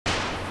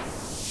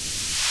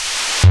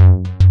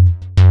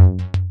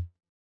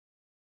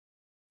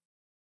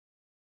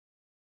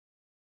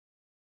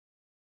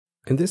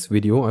In this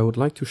video I would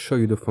like to show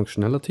you the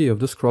functionality of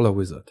the scroller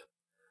wizard.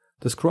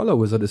 The scroller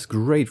wizard is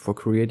great for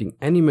creating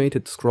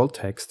animated scroll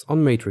text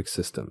on matrix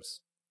systems.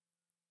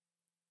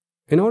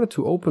 In order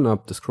to open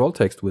up the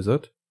Scrolltext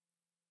wizard,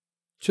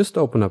 just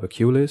open up a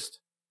queue list,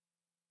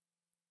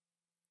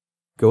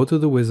 go to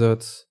the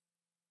wizards,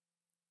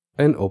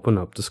 and open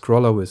up the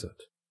scroller wizard.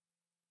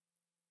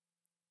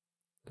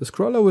 The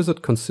scroller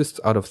wizard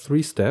consists out of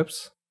 3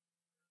 steps.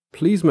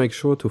 Please make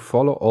sure to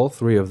follow all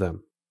 3 of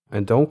them,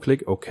 and don't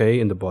click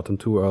OK in the bottom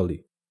too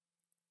early.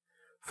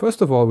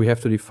 First of all, we have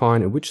to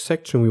define in which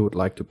section we would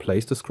like to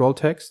place the scroll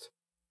text.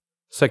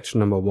 Section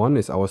number 1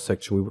 is our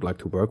section we would like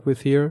to work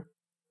with here,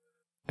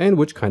 and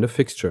which kind of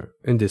fixture,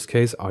 in this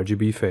case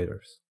RGB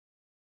faders.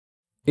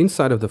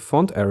 Inside of the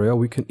font area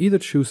we can either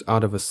choose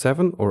out of a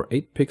 7 or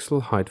 8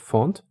 pixel height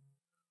font,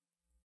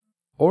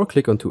 or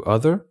click onto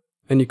Other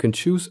and you can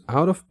choose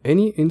out of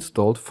any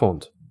installed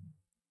font.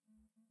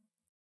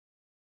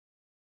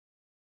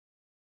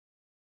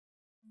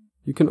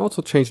 You can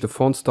also change the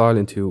font style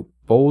into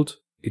bold,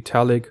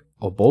 italic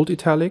or bold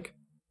italic,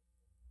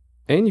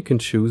 and you can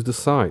choose the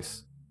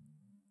size.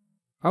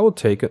 I will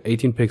take an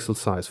 18 pixel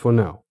size for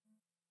now.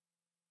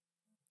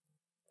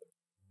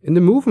 In the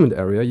movement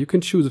area you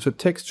can choose if the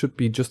text should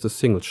be just a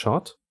single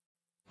shot,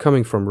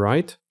 coming from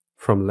right,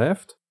 from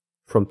left,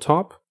 from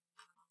top,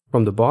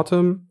 from the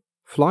bottom,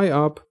 fly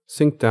up,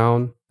 sink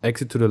down,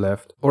 exit to the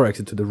left or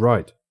exit to the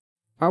right.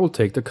 I will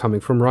take the coming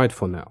from right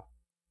for now.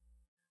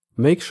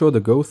 Make sure the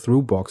go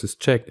through box is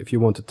checked if you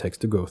want the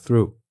text to go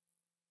through.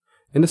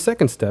 In the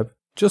second step,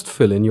 just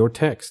fill in your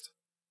text.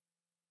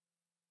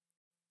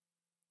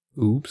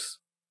 Oops.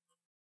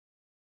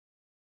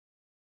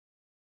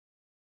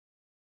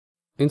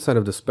 Inside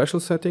of the special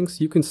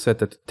settings you can set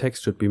that the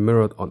text should be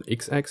mirrored on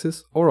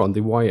x-axis or on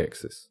the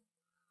y-axis.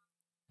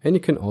 And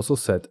you can also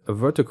set a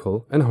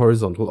vertical and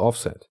horizontal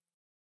offset.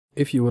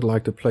 If you would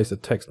like to place the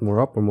text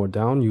more up or more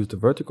down, use the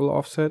vertical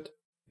offset.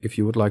 If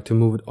you would like to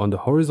move it on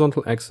the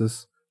horizontal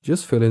axis,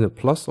 just fill in a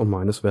plus or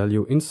minus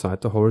value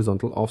inside the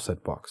horizontal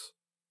offset box.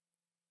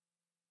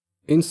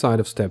 Inside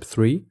of step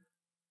 3,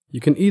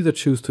 you can either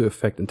choose to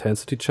affect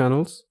intensity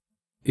channels,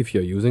 if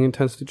you're using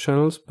intensity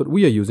channels, but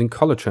we are using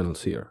color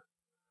channels here.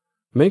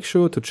 Make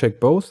sure to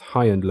check both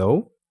high and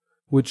low,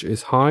 which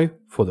is high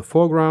for the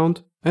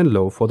foreground and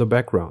low for the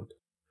background.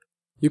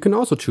 You can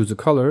also choose a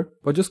color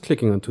by just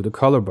clicking onto the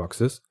color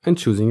boxes and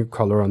choosing a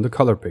color on the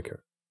color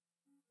picker.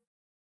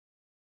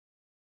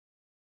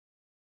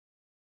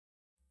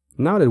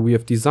 Now that we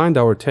have designed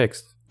our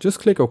text, just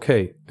click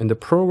OK and the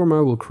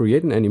programmer will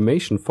create an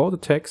animation for the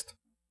text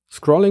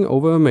scrolling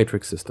over a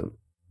matrix system.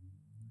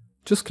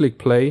 Just click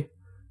play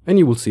and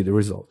you will see the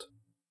result.